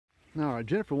All right,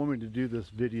 Jennifer wanted me to do this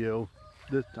video.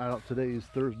 Today is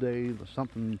Thursday,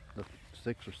 something the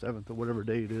 6th or 7th or whatever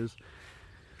day it is.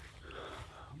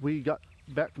 We got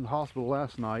back from the hospital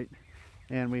last night,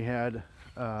 and we had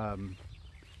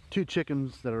two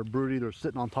chickens that are broody. They're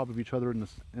sitting on top of each other in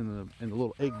the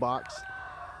little egg box.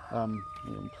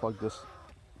 Plug this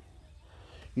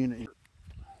unit.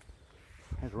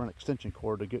 I had to run an extension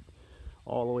cord to get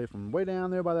all the way from way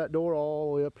down there by that door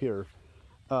all the way up here.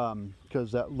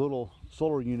 Because that little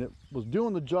solar unit was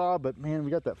doing the job, but man,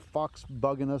 we got that fox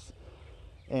bugging us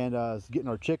and it's getting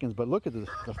our chickens. But look at the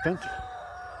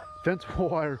fence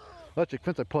wire, electric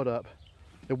fence I put up.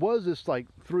 It was just like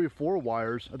 3 or 4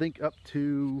 wires, I think, up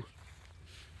to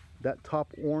that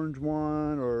top orange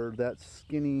one, or that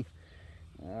skinny,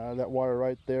 that wire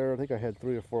right there. I think I had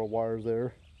 3 or 4 wires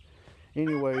there.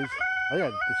 Anyways, I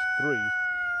had just 3,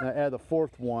 and I added the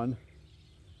 4th one.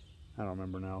 I don't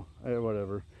remember now.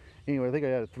 Whatever. Anyway, I think I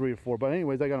had 3 or 4. But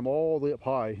anyways, I got them all the way up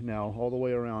high now, all the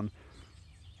way around.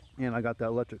 And I got that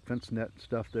electric fence net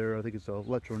stuff there. I think it's a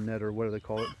electro net or whatever they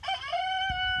call it.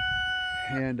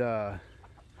 And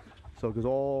so it goes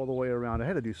all the way around. I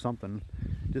had to do something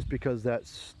just because that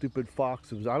stupid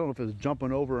fox was, I don't know if it was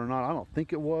jumping over or not. I don't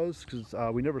think it was, because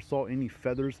we never saw any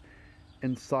feathers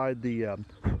inside the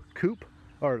coop,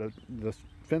 or the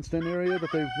fenced in area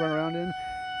that they run around in.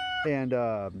 And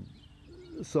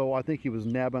so I think he was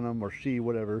nabbing them, or she,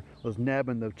 whatever, was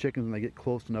nabbing the chickens when they get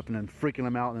close enough, and then freaking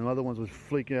them out, and the other ones would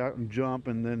freak out and jump,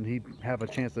 and then he'd have a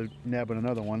chance of nabbing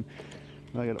another one.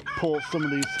 And I gotta pull some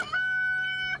of these,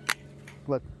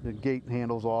 let the gate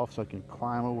handles off so I can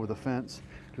climb over the fence,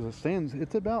 because it stands,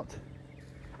 it's about,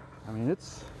 I mean,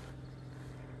 it's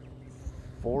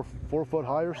 4 foot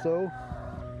high or so.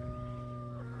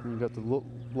 And you got the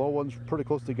low ones pretty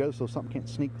close together so something can't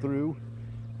sneak through.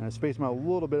 And I space them out a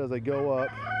little bit as I go up,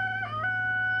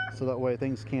 so that way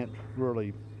things can't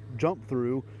really jump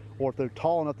through. Or if they're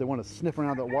tall enough, they want to sniff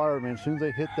around that wire, man, as soon as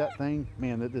they hit that thing,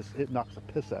 man, it knocks the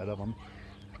piss out of them.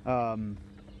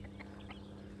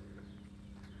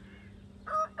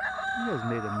 You guys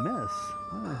made a mess.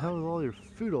 What the hell is all your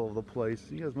food all over the place?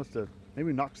 You guys must have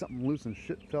maybe knocked something loose and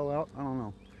shit fell out. I don't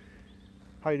know.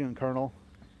 How you doing, Colonel?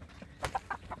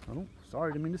 Oh,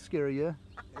 sorry, didn't mean to scare you.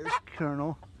 There's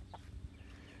Colonel.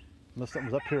 Unless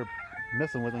something's up here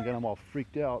messing with them, getting them all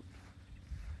freaked out.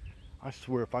 I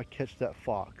swear, if I catch that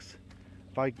fox,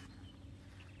 if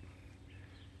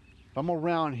I'm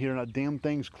around here and that damn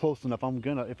thing's close enough,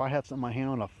 if I have something in my hand,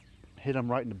 I'm gonna hit him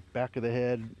right in the back of the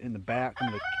head, in the back.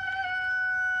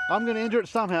 I'm gonna injure it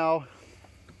somehow.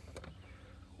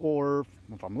 Or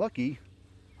if I'm lucky,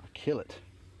 I'll kill it.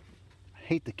 I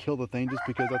hate to kill the thing just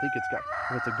because I think if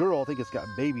it's a girl, I think it's got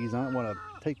babies. I don't want to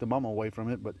take the mama away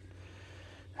from it, but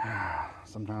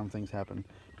sometimes things happen.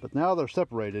 But now they're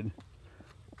separated.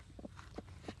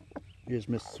 Here's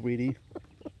Miss Sweetie.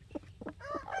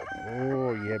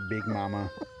 Oh yeah, big mama.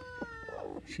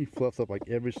 She fluffs up like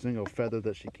every single feather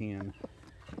that she can.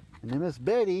 And then Miss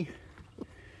Betty,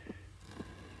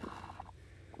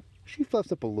 she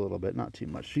fluffs up a little bit, not too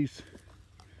much. She's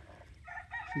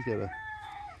got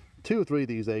 2 or 3 of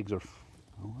these eggs are,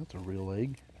 oh, that's a real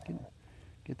egg.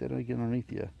 Get that egg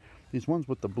underneath you. These ones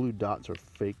with the blue dots are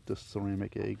fake, the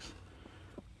ceramic eggs.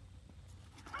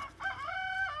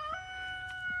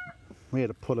 We had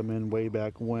to put them in way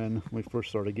back when we first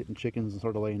started getting chickens and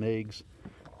started laying eggs.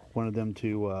 Wanted them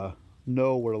to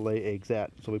know where to lay eggs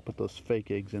at, so we put those fake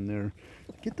eggs in there.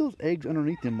 Get those eggs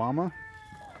underneath you, mama.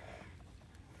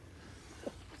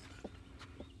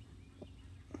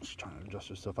 Just trying to adjust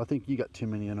yourself. I think you got too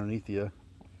many underneath you.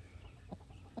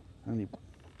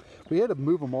 We had to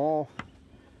move them all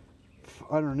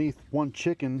underneath one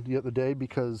chicken the other day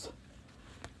because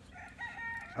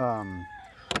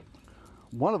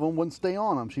one of them wouldn't stay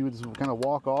on them. She would just kind of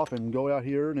walk off and go out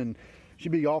here, and then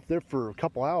she'd be off there for a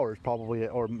couple hours probably,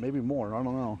 or maybe more, I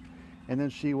don't know. And then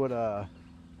she would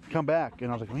come back,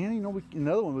 and I was like, man, you know,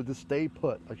 another one would just stay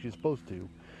put like she's supposed to.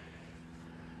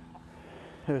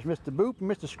 There's Mr. Boop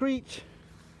and Mr. Screech.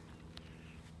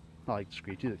 I like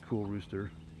Screech, he's a cool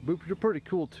rooster. Boop, you're pretty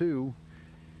cool too.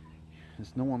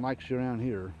 Just no one likes you around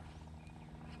here.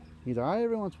 He's like,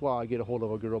 every once in a while I get a hold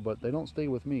of a girl, but they don't stay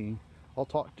with me. I'll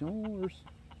talk to him. Oh, there's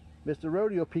Mr.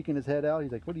 Rodeo peeking his head out.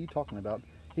 He's like, what are you talking about?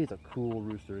 He's a cool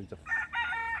rooster.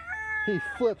 He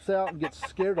flips out and gets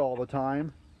scared all the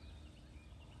time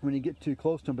when you get too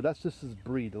close to him, but that's just his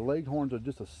breed. The Leghorns are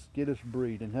just a skittish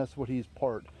breed, and that's what he's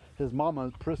part. His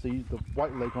mama, Prissy, the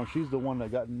white Leghorn, she's the one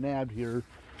that got nabbed here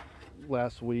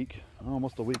last week,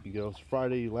 almost a week ago. It's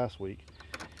Friday last week.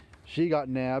 She got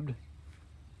nabbed,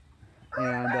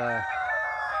 and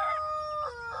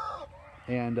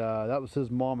And that was his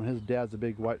mom, and his dad's a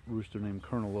big white rooster named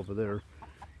Colonel over there.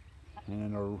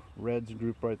 And our Reds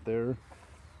group right there.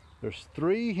 There's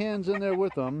 3 hens in there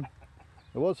with them.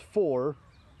 There was 4.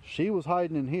 She was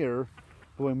hiding in here.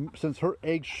 But since her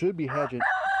eggs should be hatching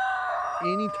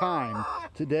any time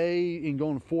today and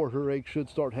going forward, her eggs should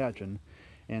start hatching.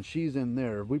 And she's in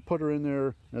there. We put her in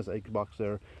there. That's the egg box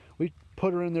there. We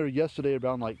put her in there yesterday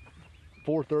around like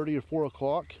 4:30 or 4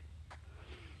 o'clock.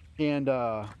 And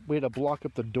we had to block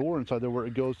up the door inside there where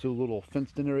it goes to a little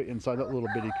fenced in area inside that little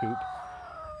bitty coop.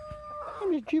 Hi,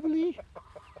 Miss Jubilee.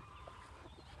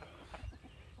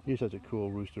 He's such a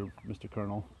cool rooster, Mr.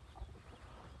 Colonel.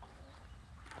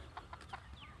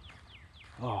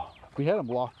 Oh, we had them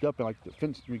locked up in like the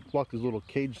fence. We locked these little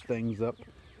cage things up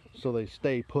so they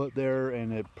stay put there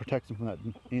and it protects them from that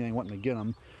anything wanting to get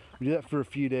them. We did that for a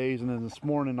few days, and then this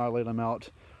morning I laid them out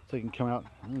so they can come out.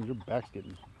 Oh, your back's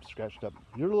getting scratched up.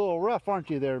 You're a little rough, aren't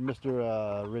you there,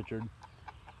 Mr. Richard?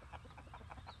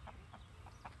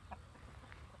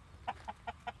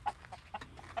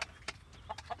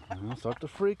 I'll start to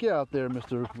freak out there,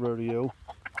 Mr. Rodeo.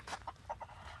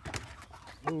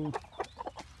 Ooh.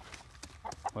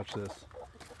 Watch this.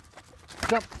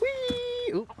 Jump!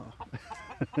 Whee! Ooh.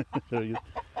 Oh. There you go.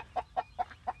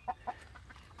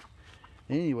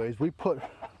 Anyways, we put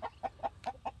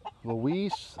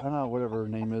Louise, I don't know whatever her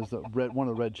name is, one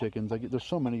of the red chickens. There's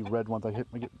so many red ones. I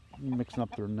get mixing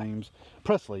up their names.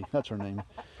 Presley, that's her name.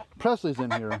 Presley's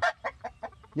in here.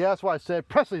 Yeah, that's why I said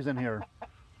Presley's in here.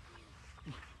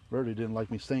 Birdie didn't like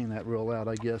me saying that real loud,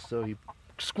 I guess, so he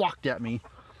squawked at me.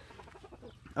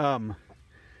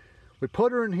 We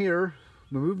put her in here.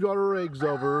 We moved all her eggs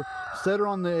over, set her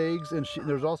on the eggs, and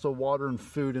there's also water and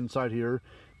food inside here.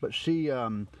 But she,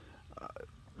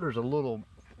 there's a little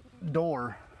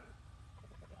door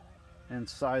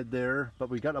inside there, but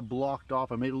we got it blocked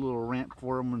off. I made a little ramp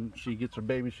for her. When she gets her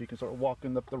baby, she can start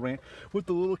walking up the ramp with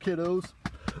the little kiddos.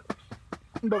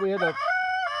 But we had to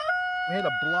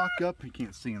block up. You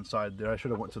can't see inside there. I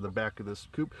should have went to the back of this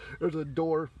coop. There's a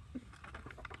door.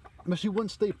 But she wouldn't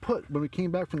stay put. When we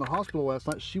came back from the hospital last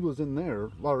night, she was in there.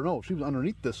 Or no, she was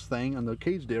underneath this thing in the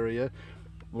caged area,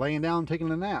 laying down,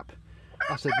 taking a nap.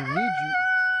 I said, we need you.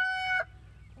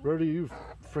 Birdie, you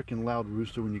freaking loud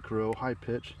rooster when you crow, high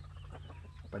pitch.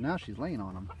 But now she's laying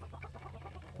on them.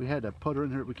 We had to put her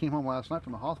in here. We came home last night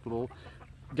from the hospital,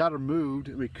 got her moved.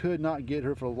 We could not get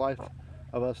her for the life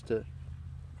of us to,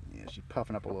 yeah, she's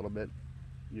puffing up a little bit.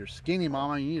 You're skinny,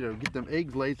 Mama. You need to get them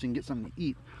eggs laid so you can get something to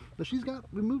eat. But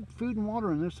we moved food and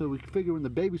water in there so we can figure when the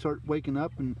babies start waking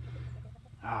up, and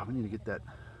we need to get that.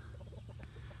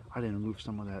 I didn't move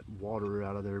some of that water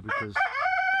out of there because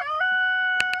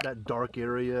that dark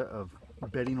area of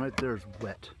bedding right there is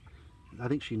wet. I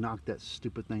think she knocked that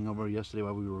stupid thing over yesterday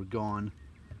while we were gone.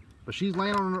 But she's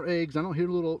laying on her eggs. I don't think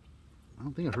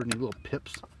I heard any little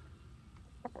pips.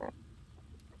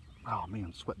 Oh man,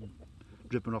 I'm sweating,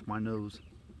 dripping off my nose.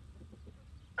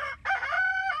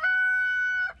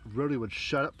 Rhodey would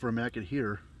shut up for a minute. I could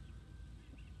hear.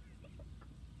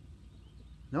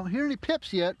 Don't hear any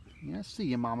pips yet. Yeah, I see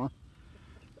you, Mama.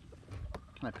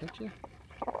 Can I pet you?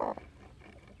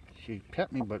 She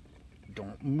pet me, but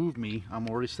don't move me. I'm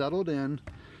already settled in.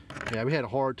 Yeah, we had a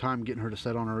hard time getting her to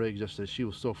set on her eggs yesterday. She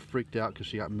was so freaked out because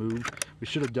she got moved. We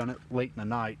should have done it late in the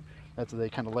night after they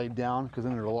kind of laid down, because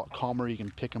then they're a lot calmer. You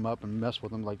can pick them up and mess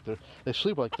with them like they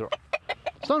sleep like they're.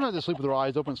 Sometimes they sleep with their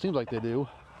eyes open. It seems like they do.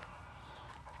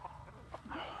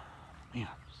 Man,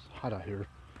 it's hot out here.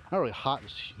 Not really hot,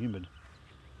 it's humid.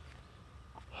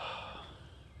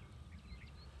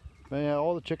 But yeah,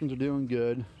 all the chickens are doing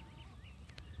good.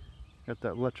 Got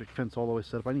that electric fence all the way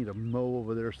set up. I need to mow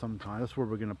over there sometime. That's where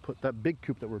we're going to put that big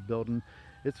coop that we're building.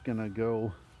 It's going to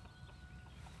go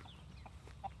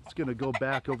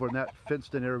back over in that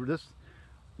fenced in area. This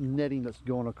netting that's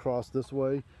going across this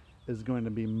way is going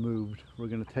to be moved. We're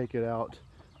going to take it out,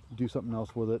 do something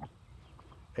else with it.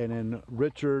 And then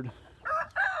Richard,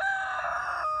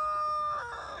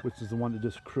 which is the one that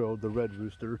just crowed, the red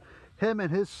rooster, him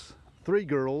and his 3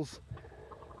 girls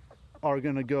are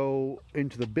going to go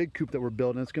into the big coop that we're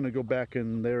building. It's going to go back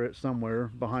in there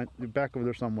somewhere, back over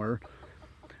there somewhere.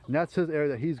 And that's his area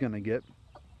that he's going to get.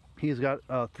 He's got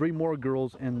 3 more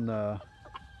girls in the,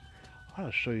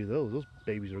 I'll show you those. Those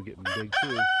babies are getting big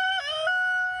too.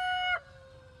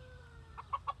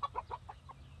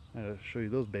 I'll show you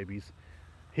those babies.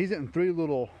 He's getting 3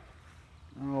 little,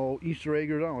 Easter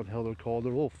eggers. I don't know what the hell they're called.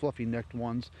 They're little fluffy necked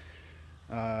ones.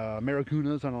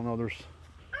 Maricunas, I don't know. There's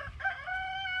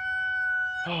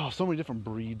so many different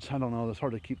breeds. I don't know. It's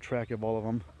hard to keep track of all of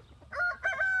them.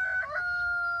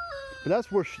 But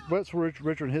that's where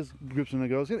Richard and his group's gonna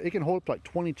go. It can hold up to like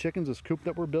 20 chickens, this coop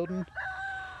that we're building.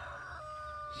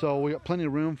 So we got plenty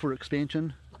of room for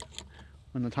expansion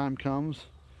when the time comes.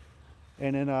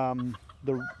 And then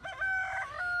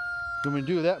when we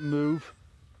do that move,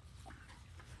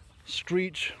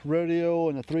 Screech, Rodeo,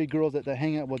 and the 3 girls that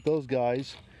hang out with those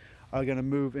guys are gonna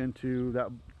move into that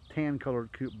tan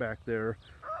colored coop back there.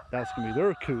 That's gonna be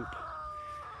their coop.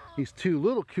 These 2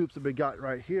 little coops that we got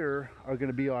right here are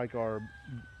gonna be like our,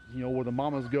 where the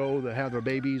mamas go to have their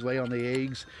babies, lay on the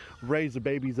eggs, raise the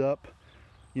babies up.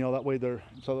 That way they're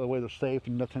safe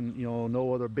and nothing,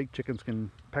 no other big chickens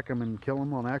can peck them and kill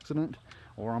them on accident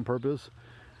or on purpose.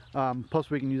 Plus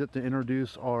we can use it to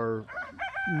introduce our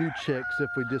new chicks if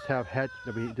we just hatch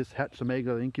some eggs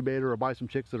out of the incubator or buy some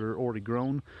chicks that are already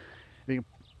grown.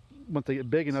 Once they get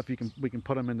big enough, we can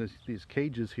put them in these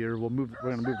cages here. We're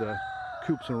gonna move the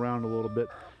coops around a little bit,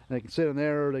 and they can sit in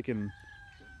there. They can,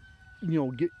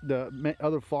 get the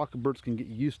other flock of birds can get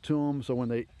used to them. So when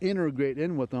they integrate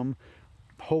in with them,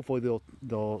 hopefully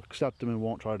they'll accept them and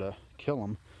won't try to kill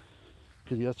them.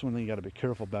 Because that's one thing you got to be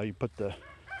careful about. You put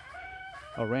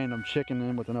a random chicken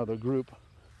in with another group,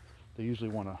 they usually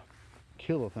want to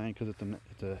kill the thing because it's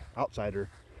a outsider,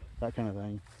 that kind of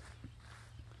thing.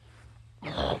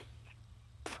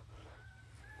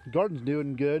 The garden's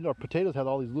doing good. Our potatoes had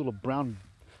all these little brown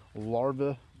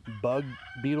larvae, bug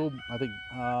beetle. I think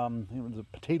it was a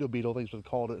potato beetle. I think it's what they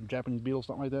called it, a Japanese beetle,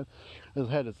 something like that. It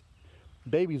had its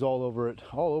babies all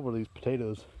over these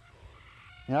potatoes.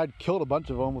 And I'd killed a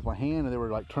bunch of them with my hand, and they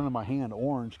were like turning my hand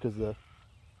orange because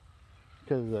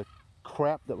the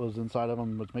crap that was inside of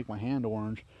them would make my hand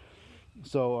orange.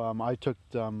 So I took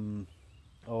 7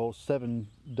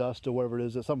 Dust or whatever it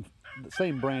is, the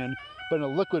same brand, but in a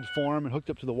liquid form, and hooked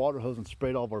up to the water hose and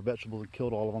sprayed all of our vegetables and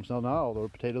killed all of them. So now all the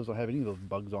potatoes don't have any of those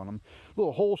bugs on them.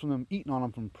 Little holes from them eating on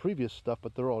them from previous stuff,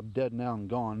 but they're all dead now and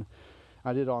gone.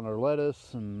 I did on our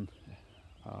lettuce and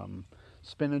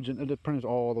spinach, and it pretty much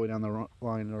all the way down the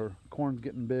line. Our corn's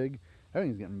getting big.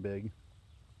 Everything's getting big.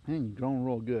 Everything's growing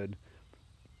real good.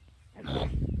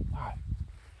 My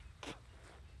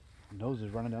nose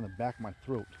is running down the back of my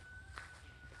throat.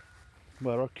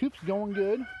 But our coop's going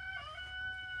good.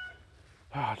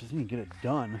 I just need to get it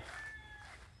done.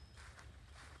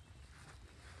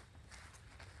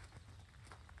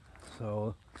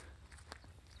 So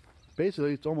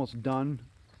basically it's almost done.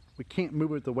 We can't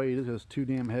move it the way it is because it's too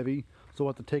damn heavy. So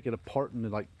we'll have to take it apart into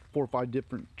like 4 or 5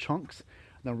 different chunks,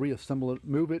 and then reassemble it,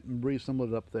 move it, and reassemble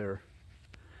it up there.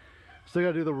 Still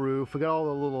gotta do the roof. We got all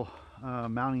the little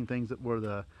mounting things that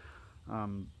were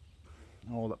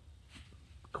all the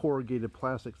corrugated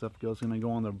plastic stuff goes, going to go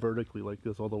on there vertically like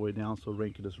this all the way down, so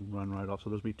rain can just run right off. So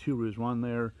there's be 2 roofs, one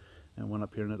there and one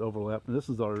up here, and it overlap. And this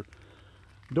is our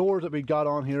doors that we got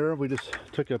on here. We just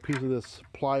took a piece of this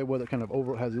plywood that kind of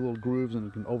has these little grooves and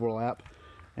it can overlap,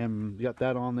 and we got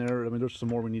that on there. I mean, there's some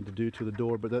more we need to do to the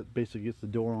door, but that basically gets the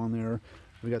door on there.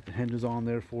 We got the hinges on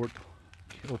there for it,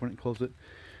 open it and close it.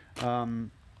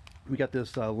 We got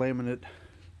this laminate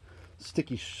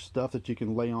sticky stuff that you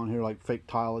can lay on here, like fake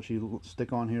tile that you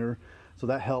stick on here, so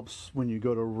that helps when you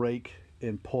go to rake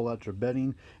and pull out your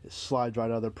bedding. It slides right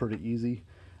out of there pretty easy.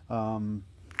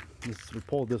 We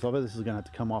pulled this off. This is gonna have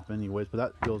to come off anyways, but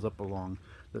that goes up along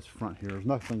this front here. There's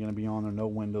nothing gonna be on there, no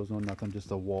windows, no nothing, just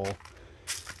a wall.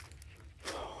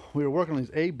 We were working on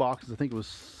these egg boxes. I think it was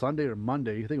Sunday or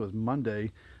Monday. I think it was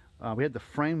Monday. We had the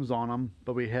frames on them,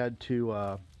 but we had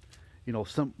to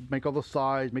make all the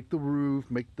sides, make the roof,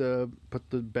 put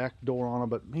the back door on them.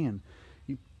 But man,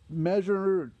 you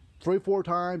measure 3 or 4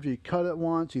 times, you cut it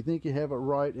once, you think you have it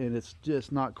right, and it's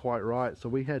just not quite right. So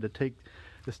we had to take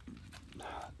this.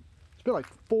 Spent like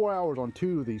 4 hours on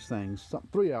 2 of these things,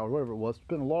 3 hours, whatever it was.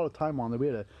 Spent a lot of time on them. We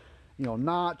had to,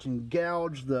 notch and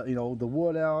gouge the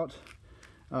wood out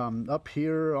up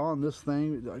here on this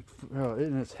thing.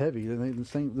 And it's heavy.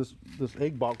 This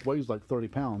egg box weighs like 30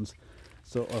 pounds.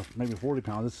 So maybe 40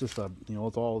 pounds. It's just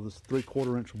it's all this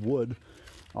 3/4 inch wood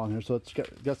on here. So it's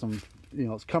got some,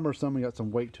 it's cumbersome. We got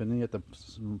some weight to it. And then you have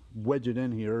to wedge it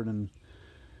in here and then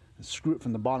screw it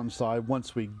from the bottom side.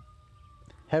 Once we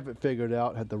have it figured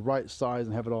out, have the right size,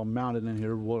 and have it all mounted in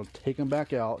here, we'll take them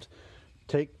back out,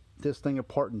 take this thing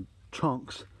apart in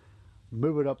chunks,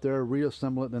 move it up there,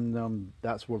 reassemble it, and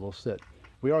that's where they'll sit.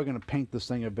 We are going to paint this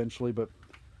thing eventually, but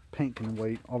paint can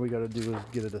wait. All we got to do is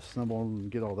get it assembled and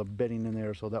get all the bedding in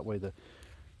there, so that way the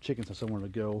chickens have somewhere to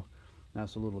go.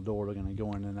 That's the little door they're going to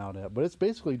go in and out at. But it's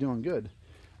basically doing good.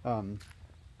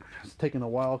 It's taking a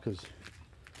while because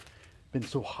it's been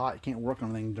so hot. You can't work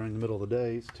on anything during the middle of the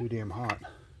day. It's too damn hot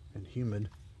and humid.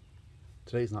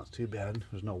 Today's not too bad.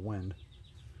 There's no wind.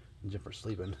 Jennifer's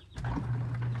sleeping.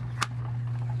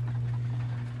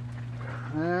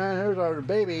 And here's our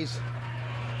babies.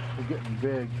 They're getting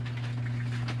big.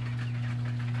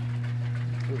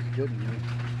 Feels good in here.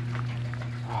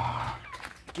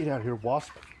 Get out of here,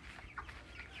 wasp.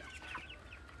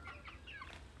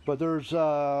 But there's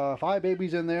 5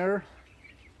 babies in there.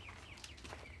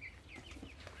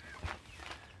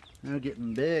 They're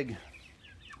getting big.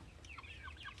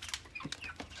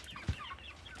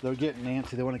 They're getting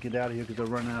antsy. They want to get out of here because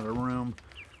they're running out of room.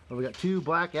 But we got 2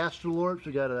 black astrolorps.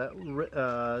 We got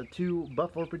 2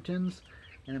 buff orpingtons,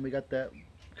 and then we got that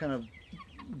kind of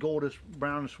goldish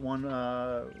brownish one.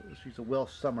 She's a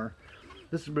Welsh Summer.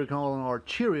 This is what we're calling our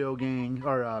Cheerio gang,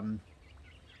 our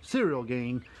cereal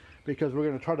gang, because we're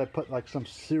going to try to put like some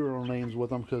cereal names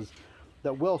with them, because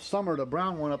that Welsh Summer, the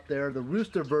brown one up there, the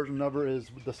rooster version of her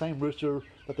is the same rooster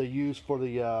that they use for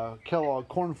the Kellogg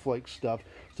cornflake stuff.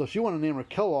 So she wanted to name her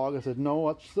Kellogg. I said, no,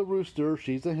 that's the rooster.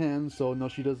 She's a hen, so no,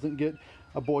 she doesn't get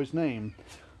a boy's name.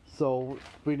 So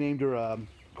we named her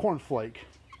Cornflake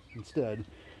instead.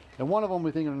 And one of them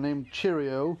we think of the name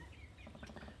Cheerio.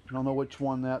 I don't know which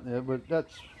one that is, but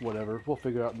that's whatever. We'll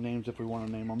figure out names if we want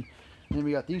to name them. And then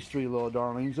we got these 3 little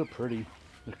darlings. They're pretty.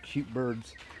 They're cute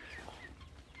birds.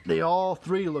 They all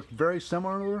 3 look very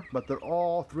similar, but they're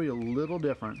all 3 a little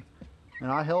different.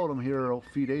 And I held them here a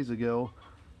few days ago,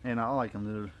 and I like them.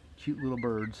 They're cute little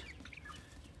birds.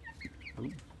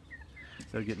 Ooh,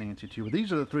 they're getting antsy too. But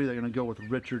these are the 3 that are going to go with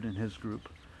Richard and his group.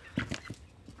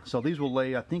 So these will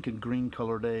lay, I think, a green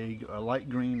colored egg, a light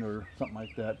green or something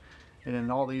like that. And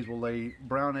then all these will lay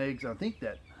brown eggs. I think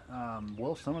that,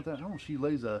 well, some of that, I don't know if she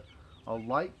lays a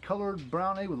light colored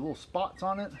brown egg with little spots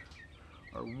on it,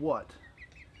 or what.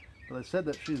 But they said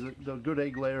that they're good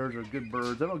egg layers, or good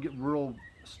birds. They don't get real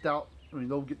stout. I mean,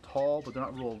 they'll get tall, but they're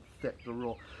not real thick. They're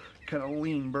real kind of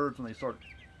lean birds when they start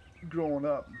growing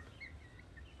up.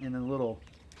 And then little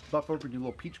buff orpington,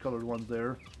 little peach colored ones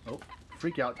there. Oh,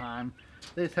 freak out time.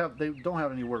 They don't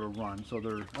have anywhere to run, so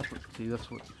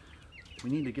that's what we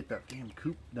need to get, that damn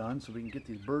coop done so we can get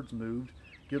these birds moved,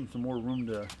 give them some more room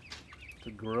to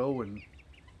grow and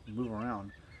move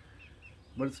around.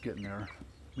 But it's getting there.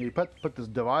 We put this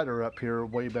divider up here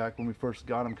way back when we first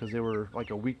got them, because they were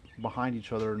like a week behind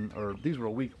each other, or these were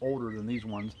a week older than these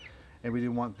ones, and we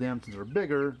didn't want them, since they're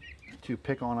bigger, to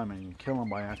pick on them and kill them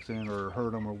by accident or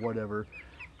hurt them or whatever.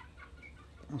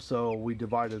 So we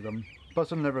divided them. Plus,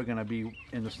 they're never going to be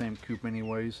in the same coop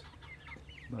anyways.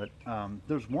 But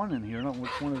there's one in here. I don't know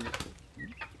which one is it.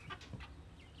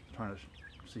 Trying to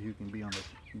see who can be on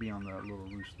the little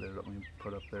roost there that we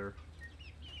put up there.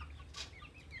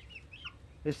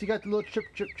 Yes, you got the little chirp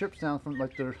chirp chirp sound from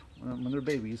like when they're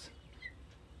babies.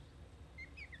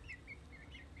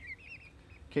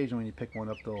 Occasionally when you pick one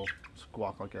up, they'll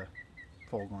squawk like a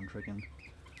foghorn chicken.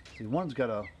 See, one's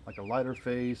got a lighter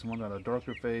face, one's got a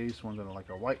darker face, one's got like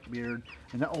a white beard,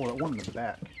 and that one in the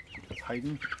back is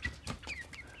hiding.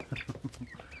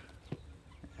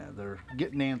 Yeah, they're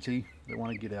getting antsy. They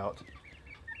want to get out.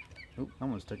 Oh, I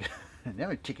almost took it.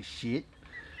 Now I take a shit.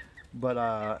 But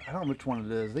I don't know which one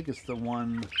it is. I think it's the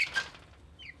one,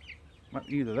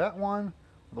 either that one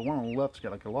or the one on the left's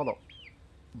got like a lot of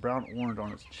brown orange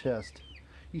on its chest.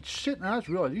 You shit, and I just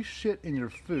realized you shit in your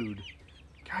food.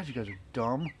 God, you guys are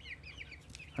dumb.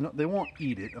 I know they won't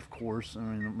eat it, of course. I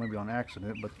mean, maybe on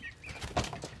accident, but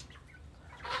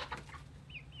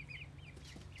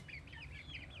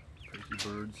crazy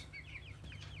birds.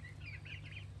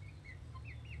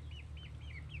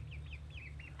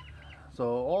 So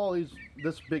all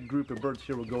this big group of birds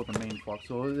here will go with the main flock.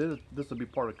 So this will be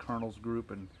part of Colonel's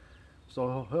group, and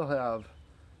so he'll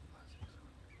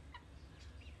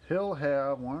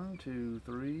have 1, 2,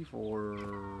 3, 4.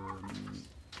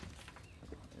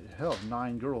 He'll have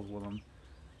 9 girls with him.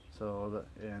 So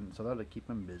that'll keep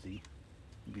him busy,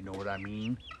 if you know what I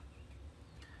mean.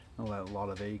 I'll have a lot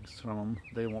of eggs from them.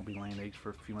 They won't be laying eggs for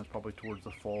a few months, probably towards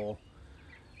the fall.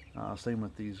 Same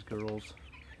with these girls.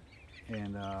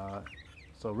 And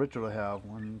so Richard will have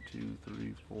 1, 2,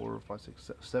 3, 4, 5,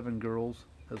 6, 7 girls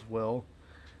as well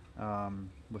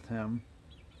with him.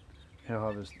 He'll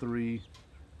have his 3.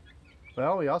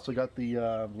 Well, we also got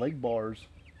the leg bars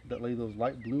that lay those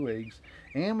light blue eggs,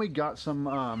 and we got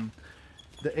some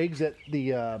the eggs that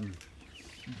the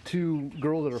 2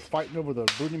 girls that are fighting over the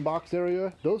brooding box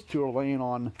area. Those 2 are laying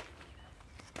on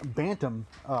bantam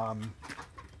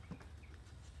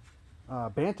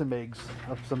bantam eggs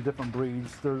of some different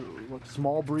breeds. They're like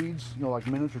small breeds, you know, like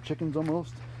miniature chickens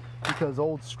almost. Because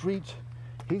old Street,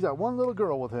 he's got one little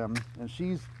girl with him, and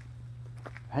she's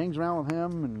hangs around with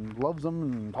him and loves him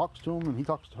and talks to him, and he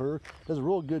talks to her. Does a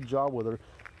real good job with her.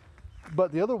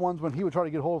 But the other ones, when he would try to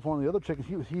get hold of one of the other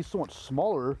chickens, he's so much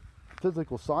smaller,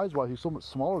 physical size-wise, he's so much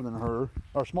smaller than her,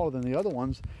 or smaller than the other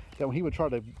ones, that when he would try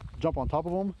to jump on top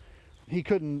of them, he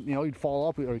couldn't, you know, he'd fall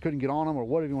off, or he couldn't get on them, or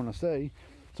whatever you want to say.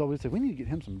 So we said, we need to get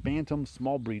him some bantam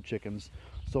small breed chickens.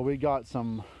 So we got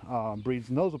some breeds,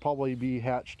 and those will probably be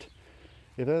hatched,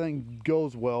 if everything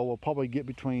goes well, we'll probably get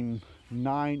between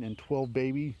 9 and 12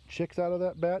 baby chicks out of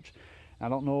that batch. I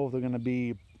don't know if they're going to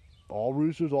be all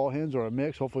roosters, all hens, or a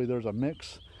mix. Hopefully there's a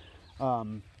mix. Or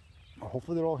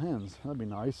hopefully they're all hens. That'd be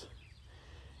nice.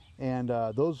 And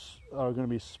those are going to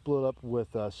be split up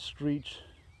with Screech.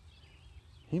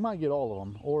 He might get all of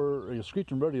them, or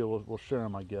Screech and Rodeo will share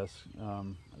them, I guess.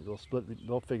 They'll split.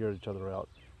 They'll figure each other out.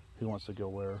 Who wants to go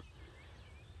where?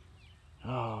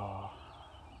 Oh,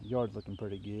 yard's looking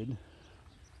pretty good.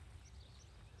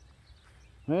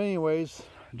 Anyways,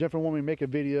 Jennifer wanted me to make a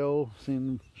video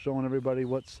showing everybody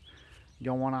what's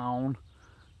going on,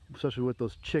 especially with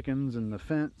those chickens and the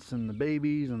fence and the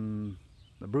babies and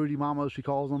the broody mamas, she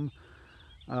calls them,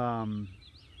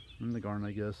 in the garden,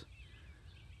 I guess.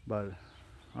 But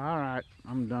all right,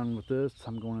 I'm done with this.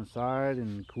 I'm going inside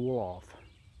and cool off.